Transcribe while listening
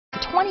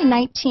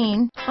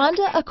2019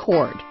 Honda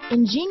Accord.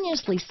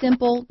 Ingeniously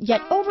simple,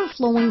 yet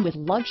overflowing with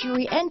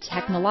luxury and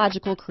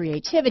technological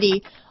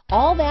creativity,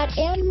 all that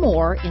and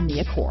more in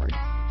the Accord.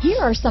 Here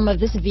are some of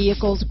this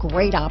vehicle's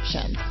great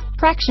options: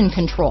 traction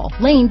control,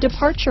 lane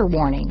departure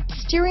warning,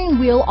 steering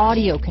wheel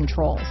audio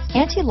controls,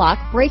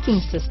 anti-lock braking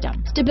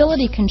system,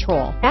 stability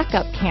control,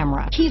 backup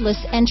camera,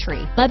 keyless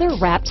entry,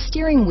 leather-wrapped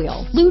steering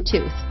wheel,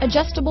 Bluetooth,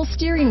 adjustable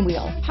steering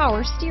wheel,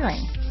 power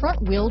steering,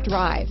 front wheel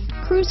drive,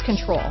 cruise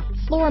control,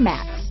 floor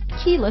mats,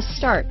 keyless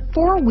start,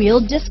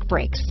 four-wheel disc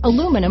brakes,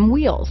 aluminum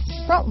wheels,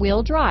 front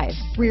wheel drive,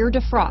 rear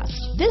defrost.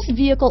 This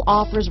vehicle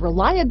offers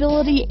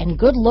reliability and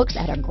good looks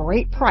at a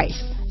great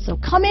price. So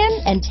come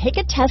in and take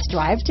a test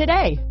drive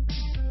today.